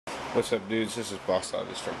What's up, dudes? This is Boss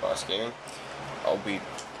August from Boss Gaming.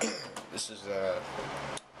 This is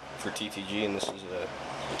for TTG, and this is a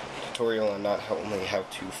tutorial on not only how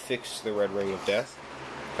to fix the red ring of death,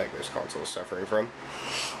 like this console is suffering from,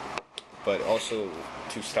 but also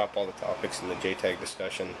to stop all the topics in the JTAG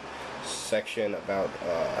discussion section about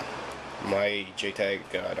my JTAG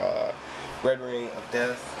got red ring of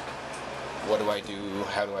death. What do I do?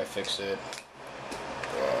 How do I fix it?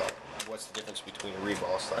 What's the difference between a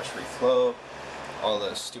reball / reflow? All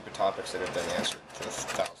the stupid topics that have been answered to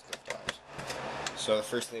thousands of times. So the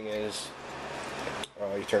first thing is,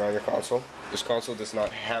 you turn on your console. This console does not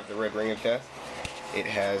have the red ring of death. It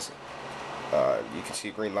has, you can see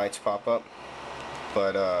green lights pop up,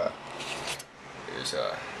 but there's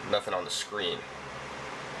nothing on the screen.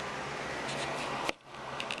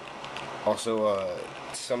 Also,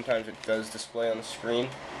 sometimes it does display on the screen,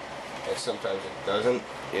 and sometimes it doesn't.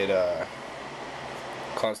 It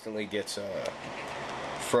constantly gets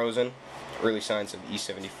frozen, early signs of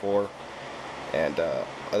E74 and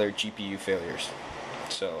other GPU failures.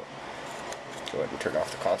 So go ahead and turn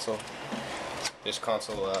off the console. This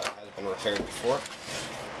console has been repaired before.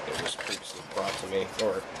 It was previously brought to me,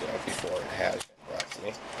 or before it has been brought to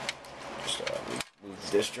me. Just remove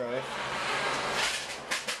the disk drive.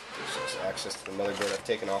 This is access to the motherboard. I've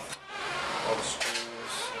taken off all the screws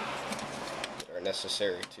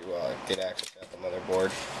necessary to get access at the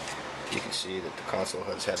motherboard. You can see that the console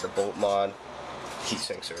has had the bolt mod. Heat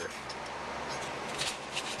sinks are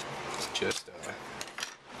just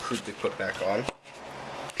crudely put back on.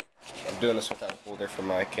 I'm doing this without a holder for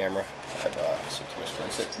my camera. I've seemed to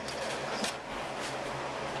misplace it.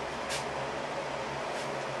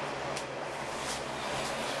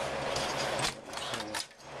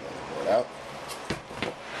 Motherboard out.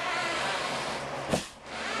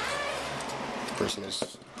 Person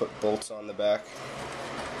has put bolts on the back,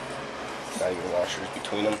 not even washers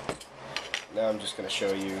between them. Now I'm just going to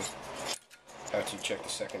show you how to check the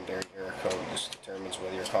secondary error code. This determines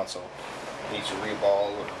whether your console needs a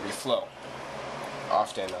reball or a reflow.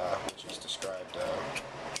 Often, which is described,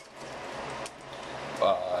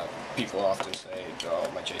 people often say, oh,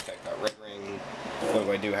 my JTAG got red ring, what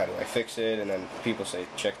do I do, how do I fix it? And then people say,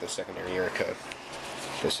 check the secondary error code.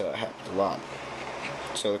 This happens a lot.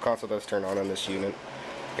 So the console does turn on this unit,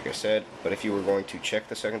 like I said, but if you were going to check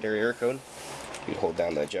the secondary error code, you'd hold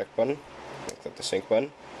down the eject button and click the sync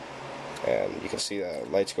button, and you can see the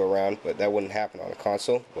lights go around, but that wouldn't happen on a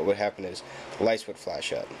console. What would happen is the lights would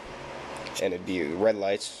flash up, and it'd be red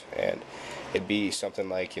lights, and it'd be something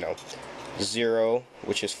like, 0,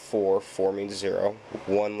 which is 4 means 0,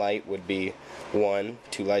 1 light would be 1,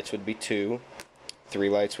 2 lights would be 2, 3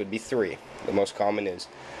 lights would be 3. The most common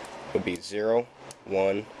would be 0,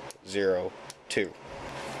 1, 0, 2.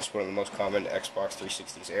 It's one of the most common Xbox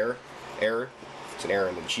 360's error. It's an error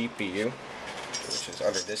in the GPU, which is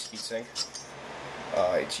under this heatsink.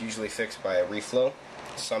 It's usually fixed by a reflow.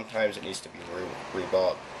 Sometimes it needs to be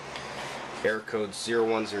reballed. Error code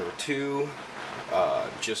 0102.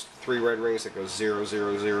 Just 3 red rings that go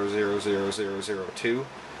 000000002.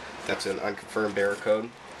 That's an unconfirmed error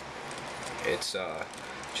code. It's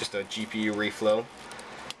just a GPU reflow.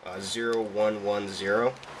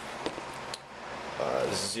 0110,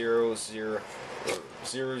 0020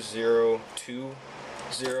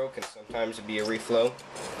 can sometimes be a reflow,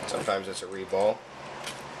 sometimes it's a reball,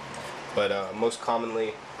 but most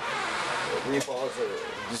commonly reballs are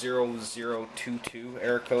 0022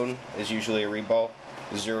 error code is usually a reball,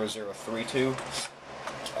 0032,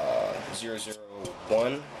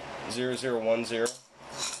 001, 0010,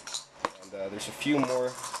 and there's a few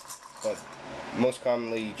more, but most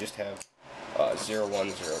commonly you just have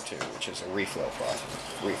 0102, which is a reflow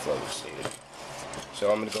process. Reflow is stated. So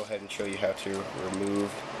I'm going to go ahead and show you how to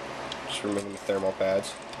removing the thermal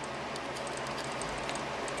pads.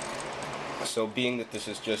 So being that this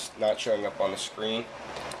is just not showing up on the screen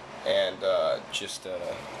and just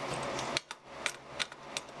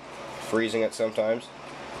freezing it sometimes,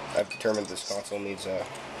 I've determined this console needs a,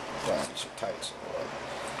 these are tight, so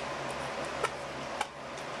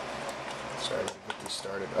sorry to get this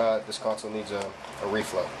started. This console needs a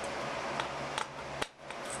reflow.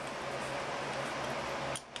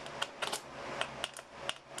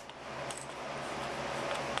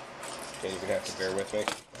 Okay, you're gonna have to bear with me. I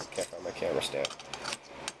can't find my camera stand.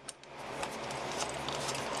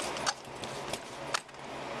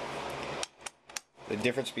 The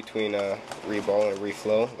difference between a reball and a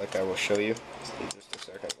reflow, like I will show you in just a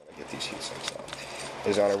second when I get these heat sinks off,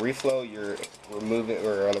 is on a reflow you're removing,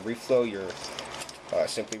 or on a reflow you're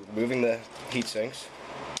simply removing the heat sinks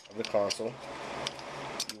of the console.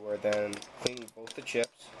 You are then cleaning both the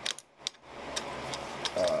chips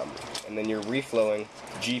and then you're reflowing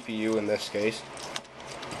GPU in this case,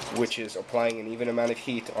 which is applying an even amount of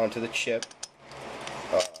heat onto the chip,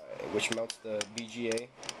 which melts the BGA,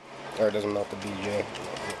 or it doesn't melt the BGA, it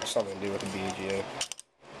has something to do with the BGA.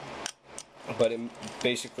 But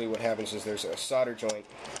basically what happens is there's a solder joint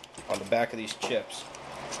on the back of these chips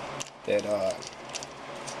that,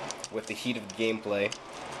 with the heat of the gameplay,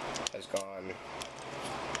 has gone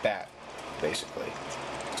bad, basically.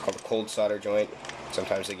 It's called a cold solder joint.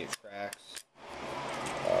 Sometimes they get cracks,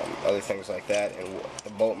 other things like that, and what the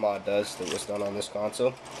bolt mod does, that was done on this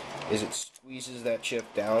console, is it squeezes that chip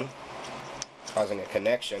down, causing a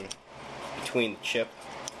connection between the chip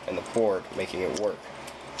and the board, making it work.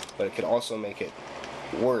 But it could also make it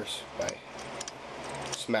worse by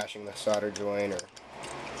smashing the solder joint, or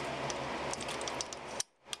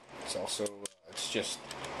it's also, it's just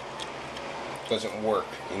doesn't work.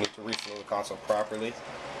 You need to reflow the console properly.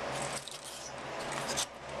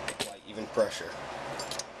 Apply even pressure.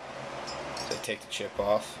 So take the chip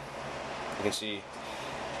off. You can see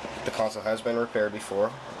the console has been repaired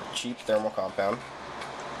before. Cheap thermal compound.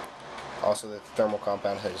 Also, the thermal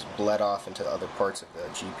compound has bled off into other parts of the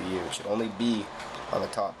GPU. It should only be on the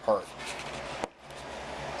top part.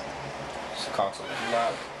 This console is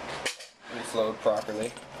not reflowed properly.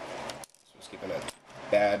 So it's given a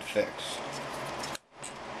bad fix.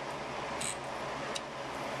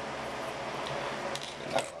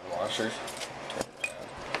 Nylon washers. Turn it around.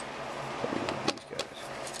 Remove these guys.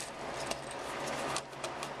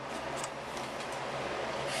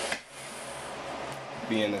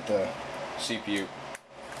 Being that the CPU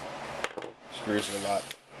screws are a lot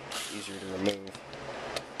easier to remove.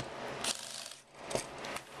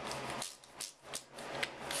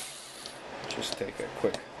 Just take a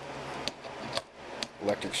quick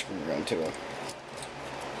electric screw gun to them.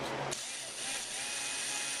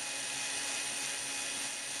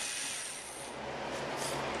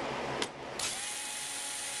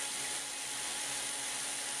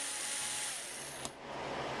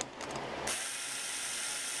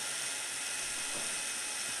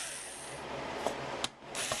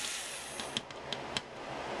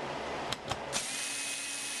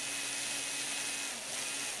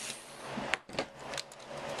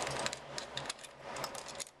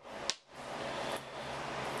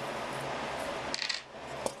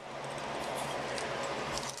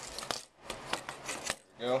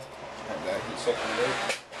 Go. Have that heat sink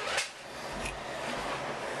removed.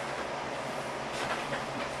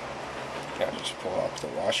 Now just pull off the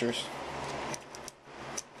washers.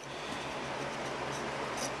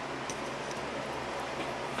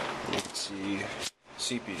 You can see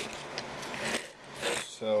CPU.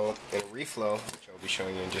 So in reflow, which I'll be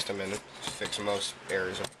showing you in just a minute, to fix most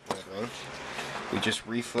errors of weathering, we just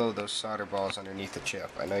reflow those solder balls underneath the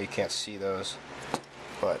chip. I know you can't see those,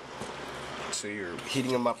 but so you're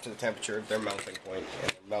heating them up to the temperature of their melting point,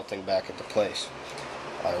 and they're melting back into place.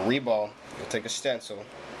 On a reball, you'll take a stencil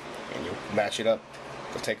and you'll match it up.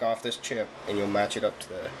 You'll take off this chip and you'll match it up to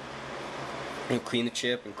the. You'll clean the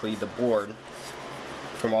chip and clean the board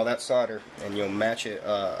from all that solder, and you'll match it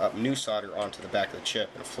up new solder onto the back of the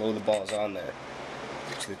chip and flow the balls on there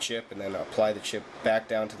to the chip, and then apply the chip back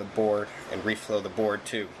down to the board and reflow the board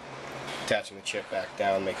too, attaching the chip back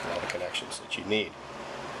down, making all the connections that you need.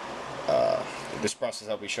 This process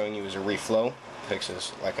I'll be showing you is a reflow.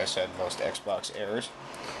 Fixes, like I said, most Xbox errors.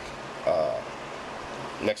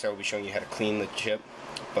 Next I will be showing you how to clean the chip,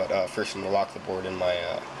 but first I'm going to lock the board in my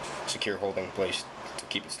secure holding place to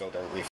keep it still during reflow.